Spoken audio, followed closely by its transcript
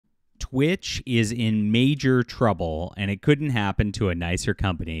Twitch is in major trouble, and it couldn't happen to a nicer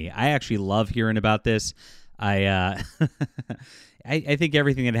company. I actually love hearing about this. I I think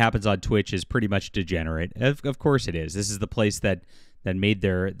everything that happens on Twitch is pretty much degenerate. Of course it is. This is the place that made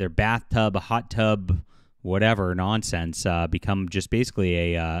their bathtub, hot tub, whatever nonsense become just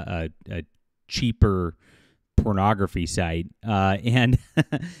basically a cheaper pornography site. And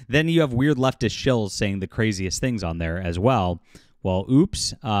then you have weird leftist shills saying the craziest things on there as well. Well,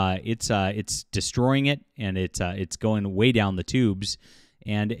 oops, it's destroying it, and it's going way down the tubes.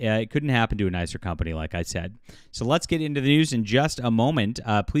 And it couldn't happen to a nicer company, like I said. So let's get into the news in just a moment.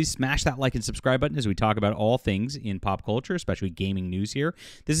 Please smash that like and subscribe button as we talk about all things in pop culture, especially gaming news here.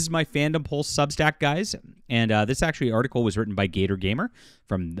 This is my Fandom Pulse Substack, guys. And this actually article was written by Gator Gamer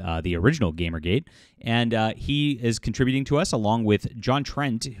from the original Gamergate. And he is contributing to us along with John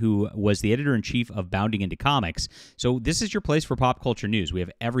Trent, who was the editor-in-chief of Bounding Into Comics. So this is your place for pop culture news. We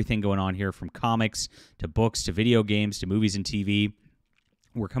have everything going on here, from comics to books to video games to movies and TV.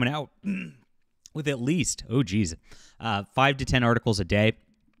 We're coming out with at least, 5 to 10 articles a day.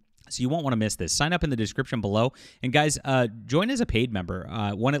 So you won't want to miss this. Sign up in the description below. And guys, join as a paid member.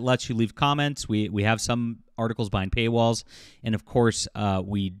 One, it lets you leave comments. We have some articles behind paywalls. And of course,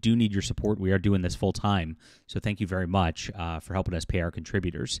 we do need your support. We are doing this full time. So thank you very much for helping us pay our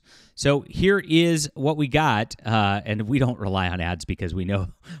contributors. So here is what we got. And we don't rely on ads because we know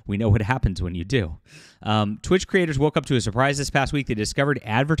what happens when you do. Twitch creators woke up to a surprise this past week. They discovered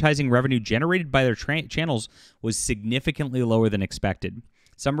advertising revenue generated by their channels was significantly lower than expected.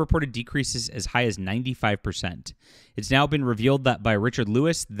 Some reported decreases as high as 95%. It's now been revealed that by Richard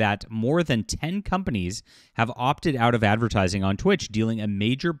Lewis that more than 10 companies have opted out of advertising on Twitch, dealing a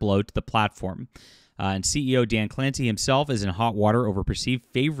major blow to the platform. And CEO Dan Clancy himself is in hot water over perceived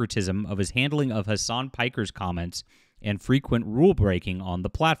favoritism of his handling of Hasan Piker's comments and frequent rule breaking on the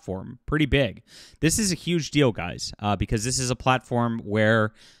platform. Pretty big. This is a huge deal, guys, because this is a platform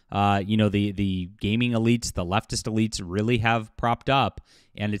where the gaming elites, the leftist elites, really have propped up,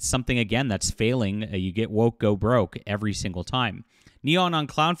 and it's something again that's failing. You get woke, go broke every single time. Neon on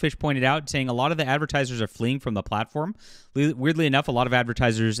Clownfish pointed out, saying a lot of the advertisers are fleeing from the platform. Weirdly enough, a lot of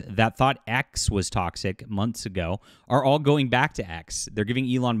advertisers that thought X was toxic months ago are all going back to X. They're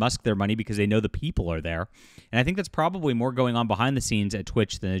giving Elon Musk their money because they know the people are there. And I think that's probably more going on behind the scenes at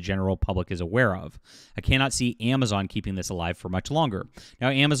Twitch than the general public is aware of. I cannot see Amazon keeping this alive for much longer. Now,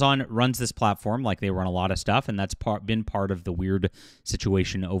 Amazon runs this platform like they run a lot of stuff, and that's been part of the weird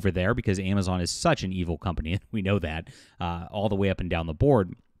situation over there because Amazon is such an evil company. We know that all the way up and down the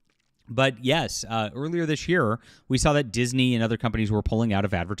board. But yes, earlier this year, we saw that Disney and other companies were pulling out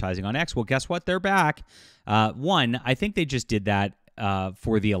of advertising on X. Well, guess what? They're back. One, I think they just did that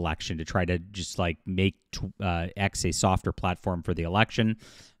for the election to try to just like make X a softer platform for the election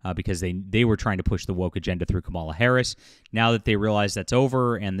because they were trying to push the woke agenda through Kamala Harris. Now that they realize that's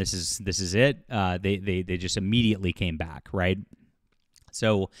over and this is it, they just immediately came back, right?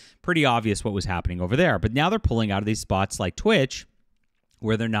 So pretty obvious what was happening over there. But now they're pulling out of these spots like Twitch,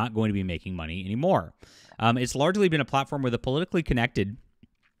 where they're not going to be making money anymore. It's largely been a platform where the politically connected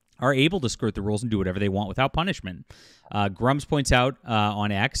are able to skirt the rules and do whatever they want without punishment. Grums points out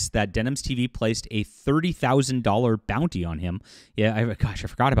on X that Denham's TV placed a $30,000 bounty on him. Yeah, I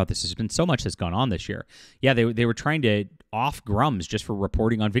forgot about this. There's been so much that's gone on this year. Yeah, they were trying to off Grums just for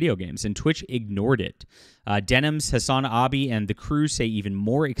reporting on video games, and Twitch ignored it. Denham's, Hassan Abi, and the crew say even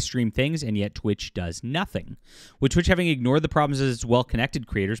more extreme things, and yet Twitch does nothing. With Twitch having ignored the problems of its well-connected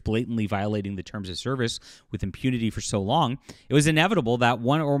creators, blatantly violating the terms of service with impunity for so long, it was inevitable that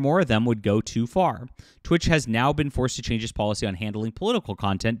one or more of them would go too far. Twitch has now been forced to change its policy on handling political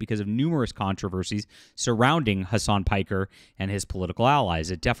content because of numerous controversies surrounding Hasan Piker and his political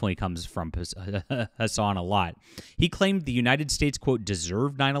allies. It definitely comes from Hasan a lot. He claimed the United States, quote,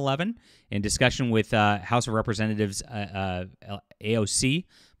 deserved 9/11. In discussion with House of Representatives AOC,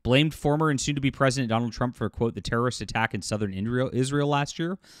 blamed former and soon-to-be President Donald Trump for, quote, the terrorist attack in southern Israel last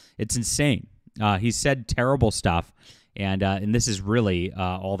year. It's insane. He said terrible stuff, and this is really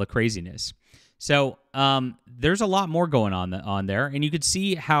all the craziness. So there's a lot more going on there, and you could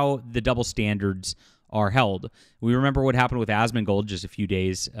see how the double standards are held. We remember what happened with Asmongold just a few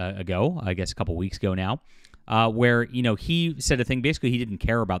days ago, I guess a couple weeks ago now, where he said a thing. Basically, he didn't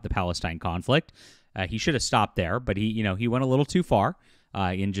care about the Palestine conflict. He should have stopped there, but he went a little too far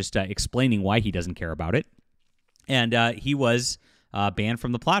in just explaining why he doesn't care about it, and he was banned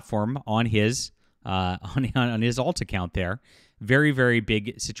from the platform on his on his alt account there. Very, very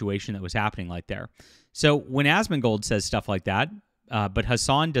big situation that was happening like there. So when Asmongold says stuff like that, but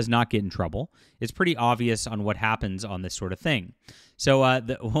Hasan does not get in trouble, it's pretty obvious on what happens on this sort of thing. So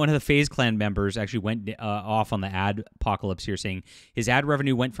one of the FaZe Clan members actually went off on the ad apocalypse here, saying his ad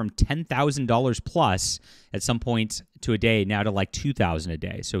revenue went from $10,000 plus at some point to a day now to like $2,000 a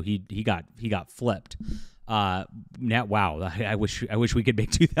day. So he got flipped. Now, wow, I wish we could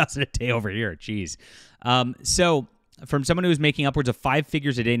make $2,000 a day over here. Jeez. So from someone who's making upwards of 5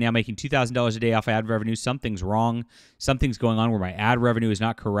 figures a day now making $2,000 a day off ad revenue, something's wrong. Something's going on where my ad revenue is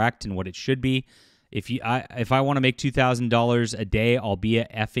not correct and what it should be. If I want to make $2,000 a day, I'll be a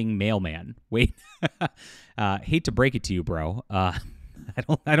effing mailman. Wait, hate to break it to you, bro. I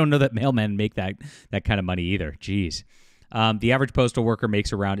don't know that mailmen make that kind of money either. Jeez. The average postal worker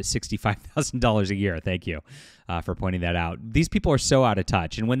makes around $65,000 a year. Thank you for pointing that out. These people are so out of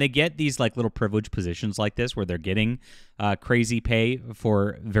touch, and when they get these like little privileged positions like this, where they're getting crazy pay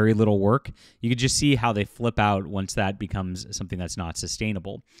for very little work, you could just see how they flip out once that becomes something that's not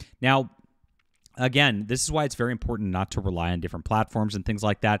sustainable. Now, again, this is why it's very important not to rely on different platforms and things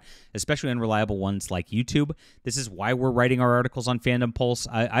like that, especially unreliable ones like YouTube. This is why we're writing our articles on Fandom Pulse.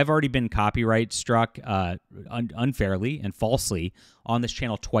 I've already been copyright struck unfairly and falsely on this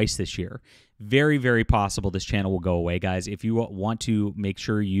channel twice this year. Very, very possible this channel will go away, guys. If you want to make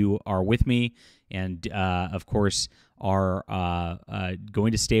sure you are with me and, of course, are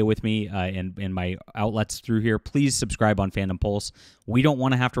going to stay with me in my outlets through here, please subscribe on Fandom Pulse. We don't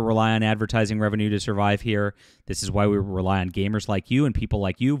want to have to rely on advertising revenue to survive here. This is why we rely on gamers like you and people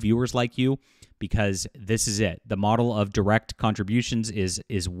like you, viewers like you, because this is it. The model of direct contributions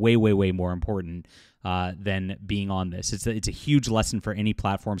is way, way, way more important than being on this. It's a huge lesson for any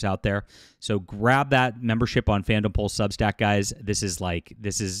platforms out there. So grab that membership on Fandom Pulse Substack, guys.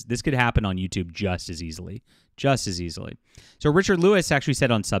 This could happen on YouTube just as easily. So Richard Lewis actually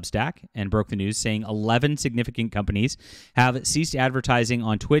said on Substack and broke the news, saying 11 significant companies have ceased advertising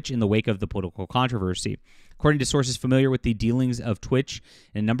on Twitch in the wake of the political controversy. According to sources familiar with the dealings of Twitch,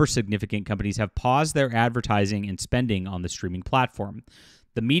 a number of significant companies have paused their advertising and spending on the streaming platform.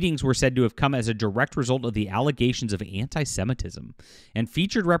 The meetings were said to have come as a direct result of the allegations of anti-Semitism and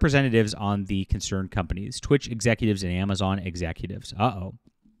featured representatives on the concerned companies, Twitch executives and Amazon executives.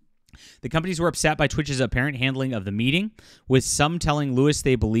 The companies were upset by Twitch's apparent handling of the meeting, with some telling Lewis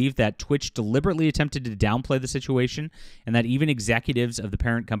they believed that Twitch deliberately attempted to downplay the situation and that even executives of the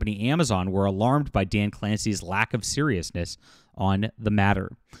parent company Amazon were alarmed by Dan Clancy's lack of seriousness on the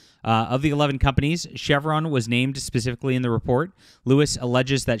matter. Of the 11 companies, Chevron was named specifically in the report. Lewis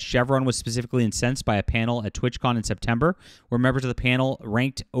alleges that Chevron was specifically incensed by a panel at TwitchCon in September, where members of the panel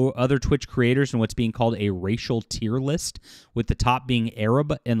ranked other Twitch creators in what's being called a racial tier list, with the top being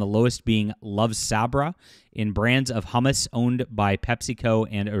Arab and the lowest being Love Sabra, in brands of hummus owned by PepsiCo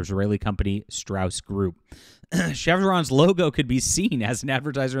and Israeli company Strauss Group. Chevron's logo could be seen as an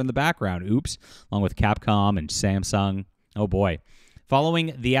advertiser in the background. Oops. Along with Capcom and Samsung. Oh, boy.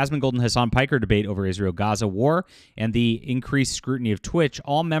 Following the Asmongold and Hasan Piker debate over Israel-Gaza war and the increased scrutiny of Twitch,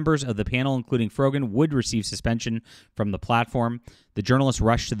 all members of the panel, including Frogan, would receive suspension from the platform. The journalists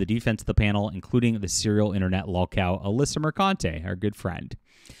rushed to the defense of the panel, including the serial internet lolcow Alyssa Mercante, our good friend.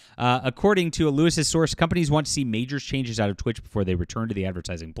 According to a Lewis's source, companies want to see major changes out of Twitch before they return to the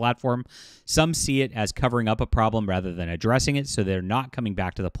advertising platform. Some see it as covering up a problem rather than addressing it, so they're not coming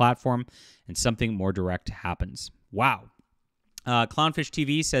back to the platform, and something more direct happens. Wow. Clownfish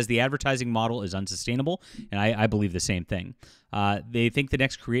TV says the advertising model is unsustainable, and I believe the same thing. They think the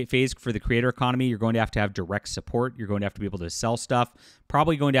next phase for the creator economy, you're going to have direct support. You're going to have to be able to sell stuff,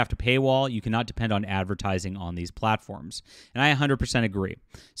 probably going to have to paywall. You cannot depend on advertising on these platforms. And I 100% agree.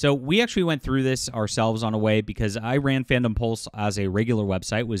 So we actually went through this ourselves on a way because I ran Fandom Pulse as a regular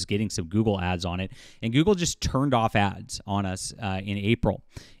website, was getting some Google ads on it, and Google just turned off ads on us in April.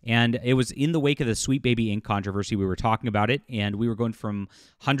 And it was in the wake of the Sweet Baby Inc. controversy. We were talking about it, and we were going from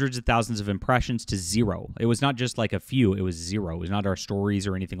hundreds of thousands of impressions to zero. It was not just like a few, it was zero. It was not our stories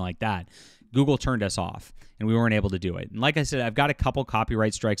or anything like that. Google turned us off, and we weren't able to do it. And like I said, I've got a couple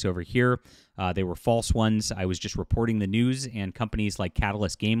copyright strikes over here. They were false ones. I was just reporting the news, and companies like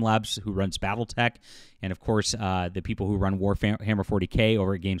Catalyst Game Labs, who runs BattleTech, and of course, the people who run Warhammer 40K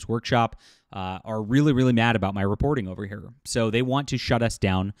over at Games Workshop are really, really mad about my reporting over here. So they want to shut us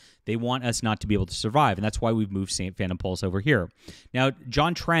down. They want us not to be able to survive, and that's why we've moved St. Phantom Pulse over here. Now,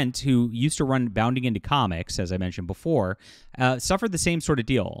 John Trent, who used to run Bounding Into Comics, as I mentioned before, suffered the same sort of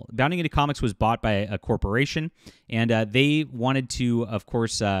deal. Bounding Into Comics was bought by a corporation position, and they wanted to, of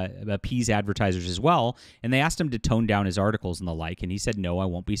course, appease advertisers as well, and they asked him to tone down his articles and the like, and he said, no, I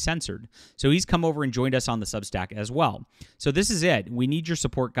won't be censored. So he's come over and joined us on the Substack as well. So this is it. We need your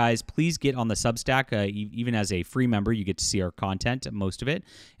support, guys. Please get on the Substack. Even as a free member, you get to see our content, most of it,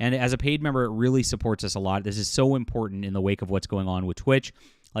 and as a paid member, it really supports us a lot. This is so important in the wake of what's going on with Twitch.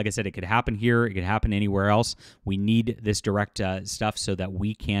 Like I said, it could happen here. It could happen anywhere else. We need this direct stuff so that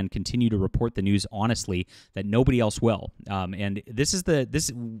we can continue to report the news honestly that nobody else will. And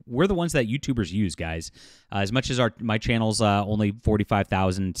we're the ones that YouTubers use, guys. As much as my channel's only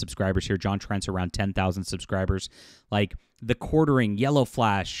 45,000 subscribers here, John Trent's around 10,000 subscribers. Like the Quartering, Yellow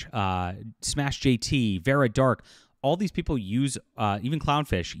Flash, Smash JT, Vera Dark, all these people use, even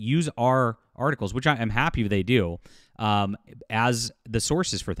Clownfish, use our articles, which I'm happy they do, as the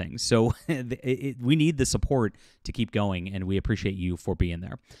sources for things. So we need the support to keep going, and we appreciate you for being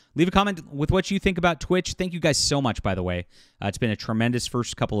there. Leave a comment with what you think about Twitch. Thank you guys so much, by the way. It's been a tremendous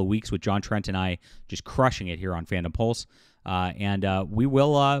first couple of weeks with John Trent and I just crushing it here on Fandom Pulse. And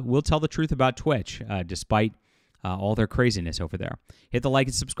we'll tell the truth about Twitch, despite all their craziness over there. Hit the like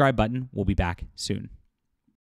and subscribe button. We'll be back soon.